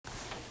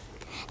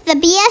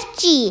The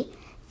BFG,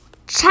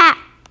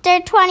 Chapter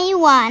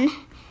 21,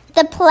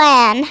 The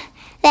Plan.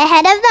 The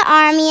head of the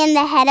army and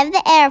the head of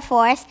the Air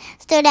Force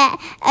stood at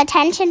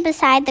attention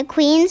beside the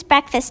Queen's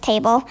breakfast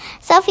table.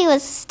 Sophie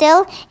was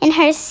still in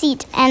her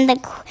seat, and the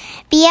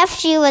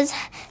BFG was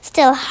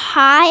still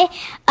high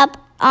up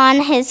on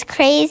his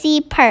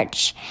crazy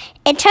perch.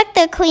 It took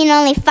the Queen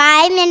only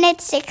 5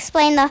 minutes to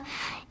explain the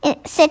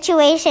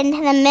situation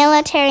to the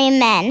military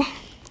men.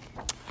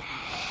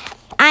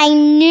 "I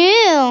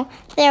knew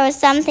there was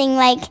something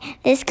like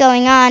this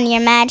going on,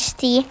 Your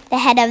Majesty," the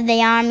head of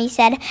the army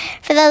said.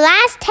 "For the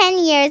last 10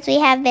 years, we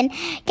have been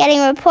getting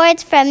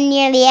reports from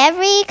nearly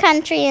every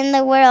country in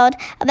the world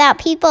about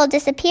people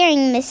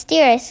disappearing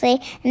mysteriously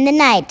in the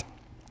night.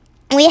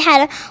 We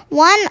had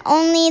one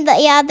only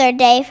the other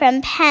day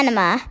from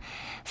Panama."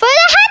 "For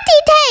the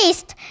hearty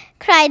taste!"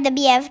 cried the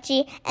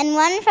BFG, "and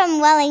one from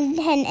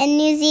Wellington in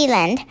New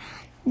Zealand,"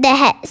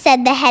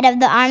 said the head of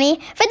the army.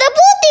 "For the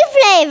booty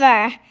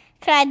flavor!"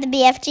 cried the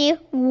BFG.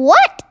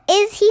 "What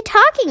is he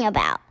talking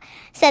about?"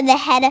 said the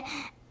head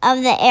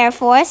of the Air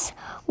Force.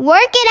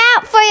 "Work it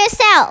out for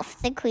yourself,"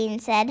 the Queen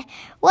said.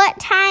 "What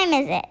time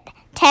is it?"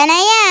 10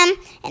 a.m.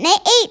 In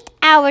 8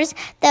 hours,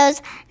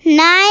 those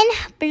 9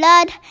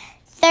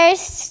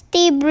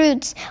 blood-thirsty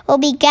brutes will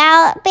be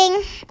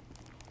galloping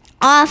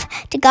off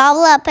to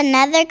gobble up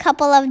another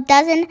couple of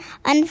dozen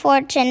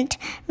unfortunate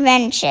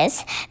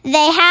wretches.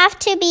 They have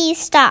to be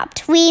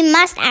stopped. We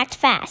must act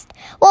fast.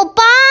 "We'll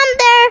bomb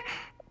their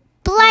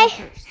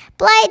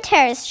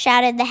blighters,"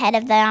 shouted the head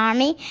of the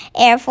Army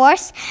Air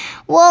Force.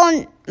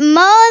 "We'll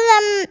mow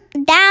them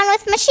down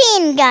with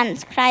machine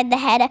guns," cried the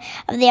head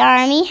of the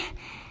army.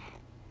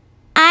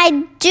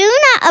 "I do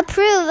not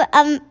approve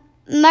of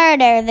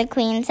murder," the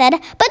Queen said.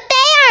 "But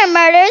they are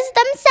murderers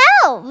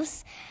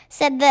themselves,"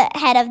 said the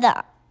head of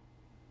the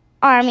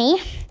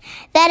army.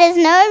 "That is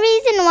no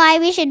reason why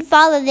we should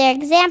follow their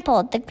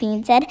example," the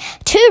Queen said.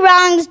 "Two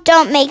wrongs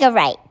don't make a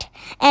right,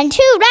 and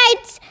two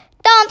rights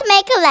don't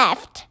make a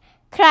left,"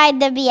 cried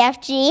the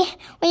BFG.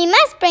 "We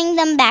must bring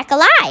them back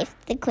alive,"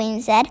 the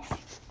Queen said.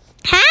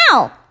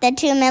 "How?" the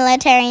 2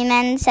 military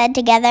men said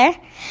together.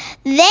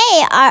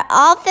 "They are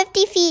all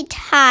 50 feet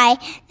high.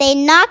 They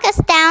knock us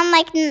down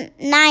like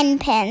 9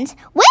 pins.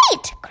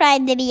 "Wait!"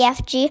 cried the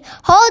BFG.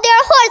 "Hold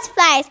your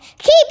horseflies.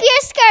 Keep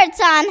your skirts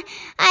on.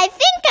 I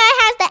think I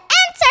have the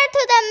answer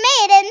to the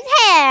maiden's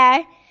hair."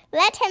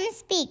 "Let him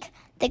speak,"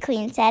 the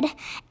Queen said.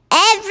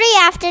 "Every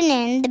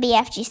afternoon," the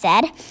BFG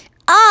said,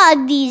 "all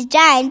these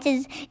giants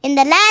is in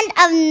the land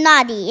of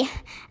Noddy."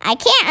 "I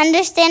can't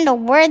understand a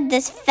word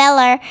this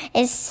feller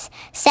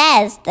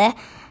says," the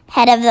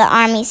head of the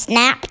army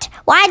snapped.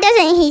 "Why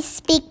doesn't he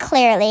speak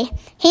clearly?"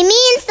 "He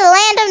means the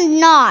land of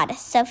Nod,"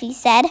 Sophie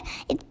said.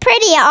 "It's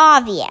pretty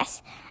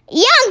obvious."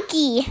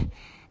 "Yankee!"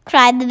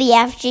 cried the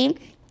BFG.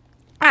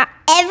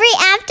 "Every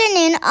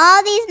afternoon, all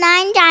these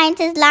 9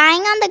 giants is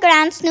lying on the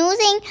ground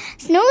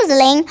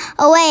snoozling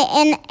away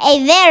in a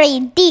very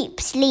deep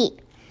sleep.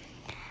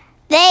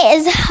 They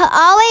is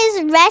always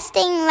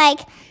resting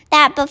like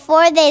that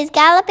before they is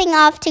galloping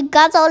off to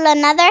guzzle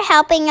another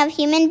helping of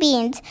human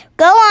beings."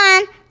 "Go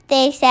on,"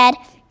 they said.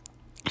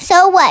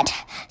 So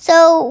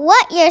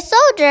what your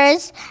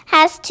soldiers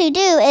has to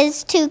do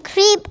is to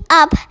creep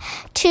up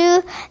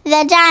to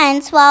the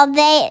giants while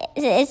they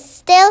is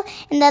still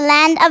in the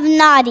land of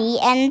Noddy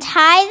and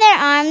tie their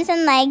arms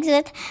and legs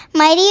with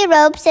mighty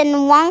ropes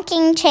and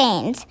wonking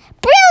chains."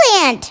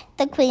 "Brilliant,"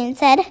 the Queen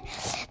said.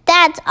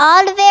 "That's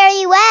all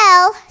very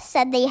well,"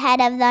 said the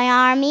head of the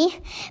army.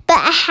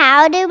 "But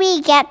how do we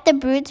get the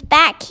brutes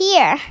back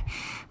here?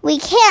 We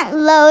can't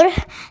load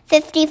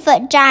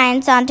 50-foot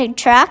giants onto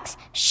trucks.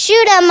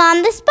 Shoot 'em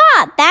on the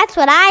spot. That's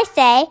what I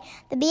say."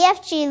 The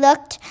BFG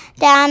looked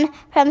down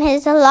from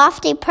his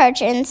lofty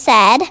perch and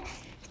said,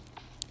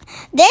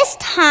 this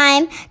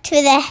time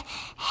to the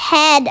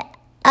head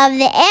of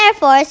the Air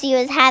Force, "He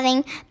was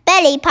having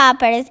belly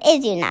poppers,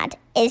 is you not?"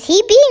 "Is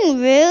he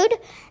being rude?"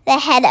 the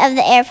head of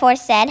the Air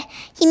Force said.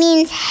 "He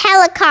means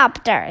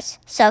helicopters,"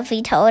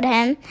 Sophie told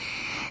him.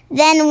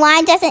 "Then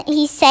why doesn't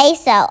he say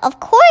so?" "Of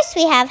course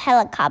we have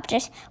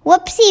helicopters."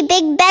 "Whoopsie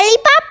big belly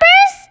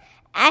poppers?"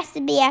 asked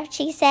the BFG.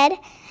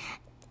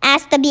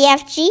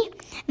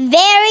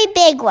 "Very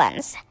big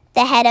ones,"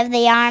 the head of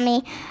the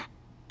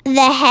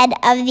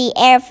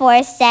Air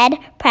Force said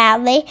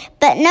proudly.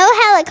 "But no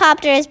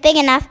helicopter is big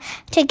enough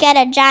to get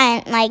a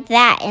giant like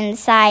that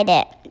inside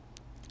it."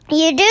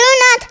 "You do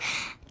not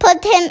put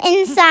him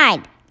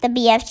inside," the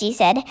BFG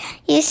said.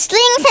 "You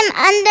sling him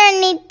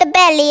underneath the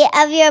belly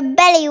of your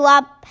belly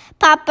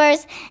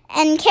poppers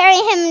and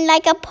carry him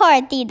like a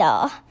partido."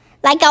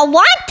 "Like a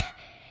what?"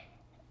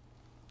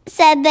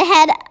 said the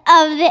head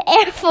of the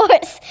Air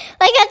Force.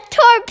 "Like a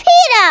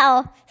torpedo,"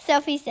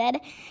 Sophie said.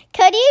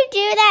 "Could you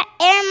do that,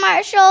 Air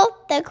Marshal?"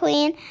 the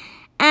Queen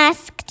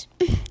asked.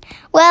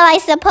 "Well, I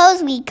suppose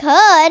we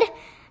could,"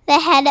 the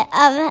head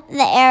of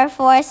the Air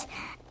Force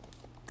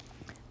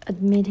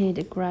admitted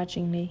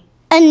gradually.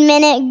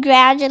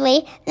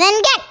 "Then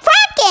get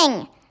cracking,"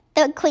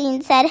 the Queen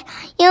said.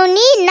 "You'll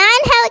need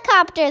 9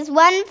 helicopters,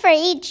 1 for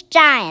each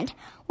giant."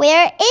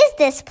 Where is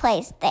this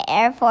place? The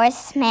Air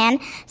Force man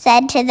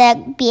said to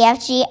the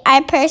BFG.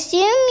 I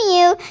presume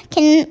you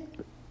can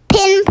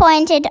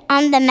pinpoint it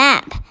on the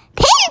map.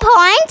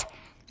 Pinpoint?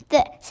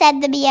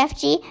 Said the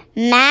BFG.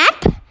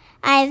 Map?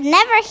 I was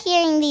never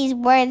hearing these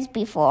words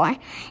before.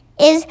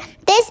 Is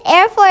this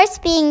Air Force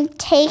being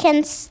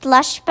taken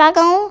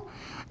slushbuckle?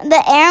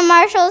 The Air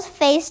Marshal's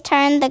face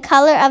turned the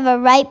color of a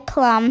ripe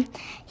plum.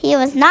 He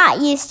was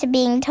not used to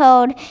being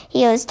told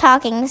he was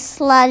talking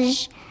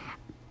sludge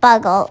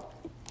buggle.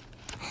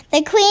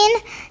 The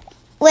Queen,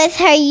 with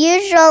her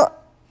usual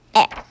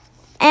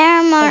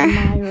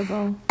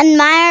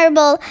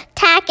admirable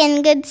tact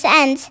and good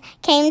sense,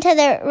 came to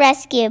the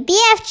rescue.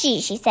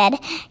 BFG, she said,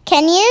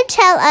 can you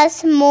tell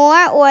us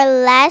more or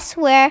less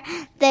where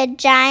the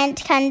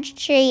giant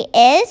country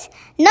is?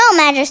 No,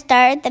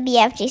 Magister, the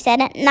BFG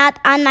said, not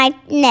on my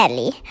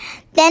Nelly.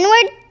 Then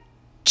we're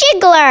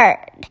Jiggler,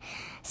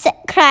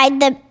 cried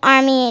the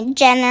Army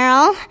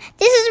General.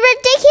 This is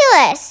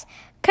ridiculous,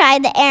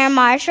 cried the Air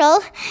Marshal.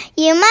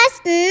 You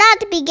must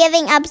not be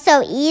giving up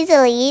so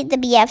easily, the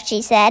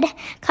BFG said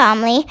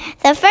calmly.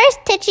 The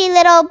first titchy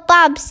little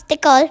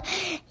bobstickle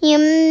you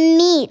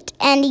meet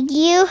and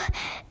you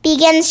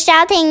begin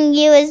shouting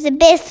you is a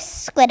biff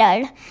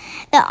squiddle.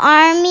 The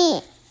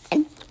Army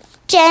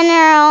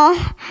General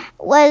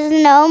was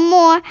no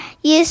more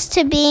used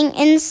to being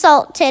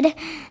insulted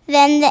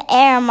than the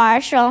Air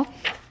Marshal.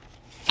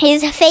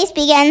 His face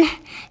began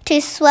to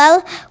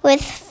swell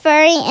with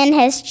fury and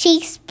his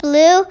cheeks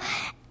blew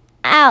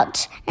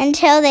out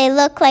until they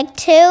looked like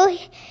two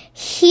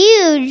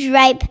huge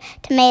ripe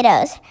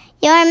tomatoes.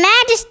 Your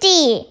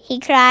Majesty, he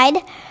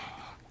cried,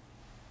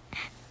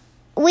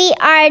 we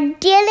are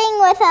dealing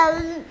with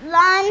a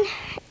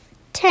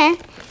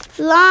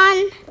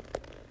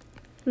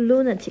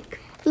lunatic.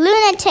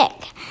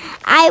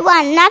 I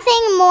want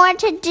nothing more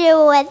to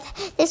do with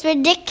this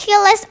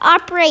ridiculous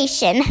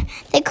operation.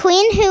 The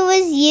Queen, who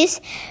was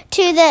used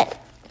to the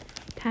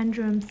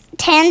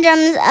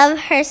tantrums of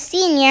her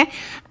senior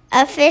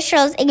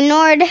officials,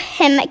 ignored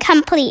him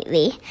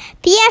completely.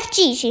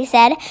 BFG, she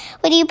said,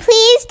 would you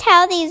please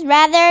tell these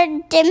rather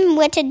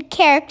dim-witted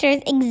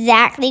characters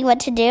exactly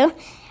what to do?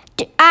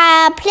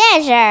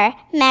 Pleasure,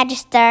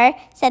 Magister,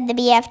 said the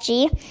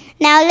BFG.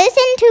 Now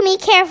listen to me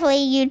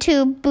carefully, you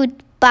two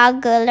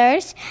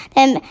boot-bogglers.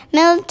 The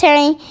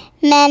military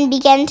men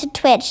began to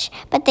twitch,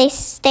 but they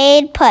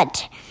stayed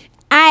put.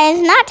 I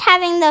was not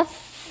having the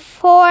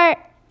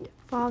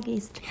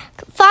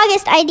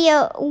foggiest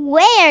idea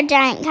where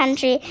giant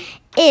country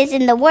is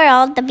in the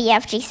world, the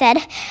BFG said,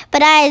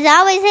 but I was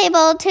always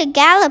able to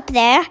gallop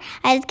there.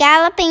 I was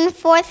galloping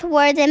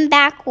forthwards and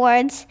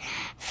backwards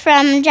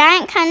from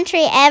giant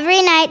country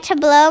every night to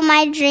blow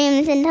my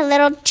dreams into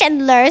little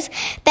chidlers'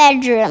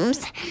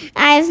 bedrooms.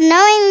 I was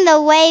knowing the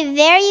way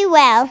very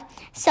well,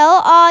 so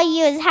all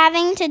you is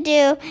having to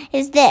do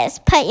is this.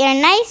 Put your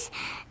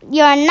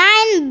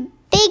 9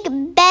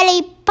 big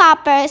belly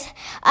poppers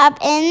up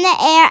in the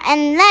air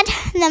and let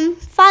them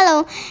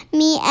follow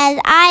me as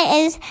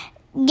I is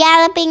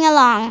galloping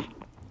along.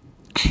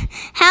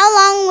 How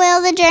long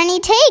will the journey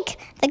take?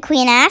 The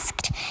Queen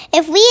asked.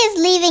 If we is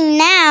leaving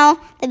now,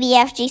 the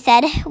BFG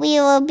said,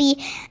 we will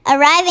be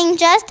arriving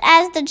just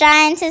as the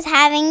giants is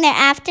having their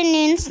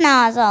afternoon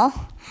snozzle.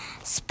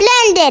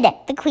 Splendid,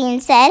 the Queen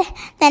said.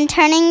 Then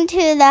turning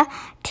to the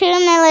 2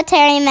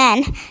 military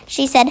men,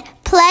 she said,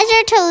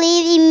 Prepare to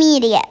leave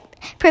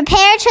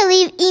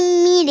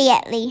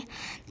immediately.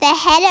 The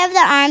head of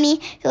the army,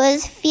 who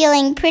was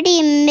feeling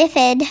pretty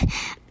miffed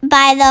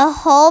by the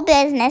whole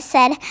business,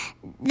 said,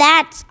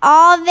 That's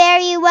all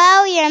very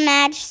well, Your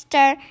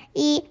Majesty,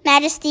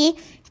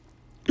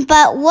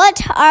 but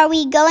what are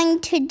we going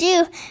to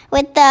do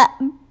with the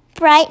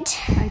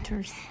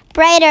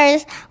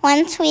Briters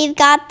once we've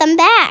got them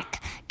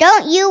back?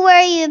 Don't you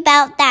worry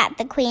about that,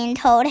 the Queen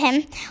told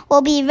him.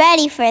 We'll be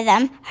ready for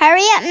them.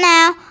 Hurry up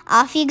now.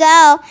 Off you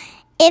go.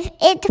 If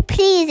it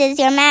pleases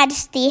Your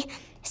Majesty,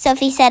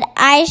 Sophie said,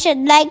 I should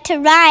like to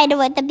ride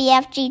with the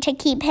BFG to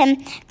keep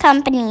him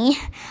company.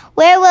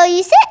 Where will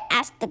you sit?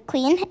 Asked the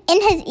Queen.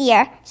 In his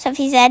ear,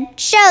 Sophie said.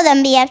 Show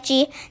them,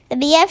 BFG. The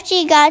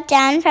BFG got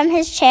down from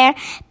his chair.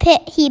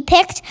 He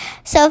picked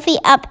Sophie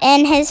up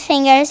in his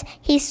fingers.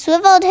 He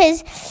swiveled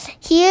his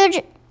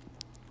huge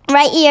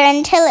right ear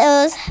until it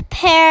was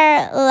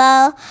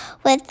parallel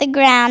with the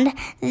ground.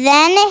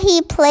 Then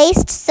he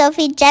placed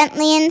Sophie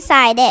gently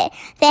inside it.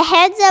 The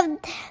heads of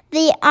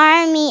the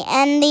Army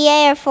and the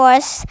Air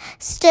Force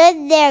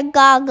stood there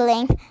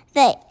goggling.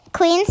 The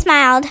Queen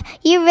smiled.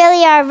 You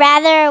really are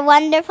rather a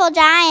wonderful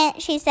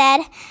giant, she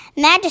said.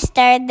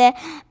 Magister, the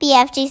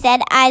BFG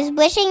said, I was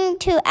wishing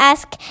to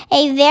ask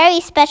a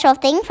very special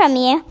thing from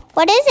you.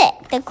 What is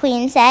it? The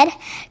Queen said.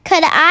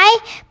 Could I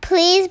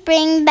please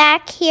bring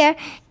back here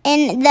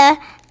in the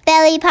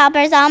belly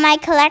poppers all my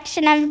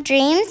collection of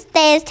dreams?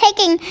 They is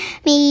taking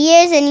me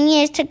years and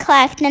years to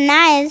collect, and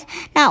I is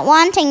not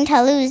wanting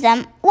to lose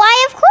them.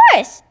 Why, of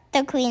course,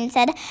 the Queen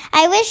said.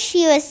 I wish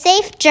you a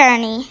safe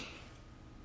journey.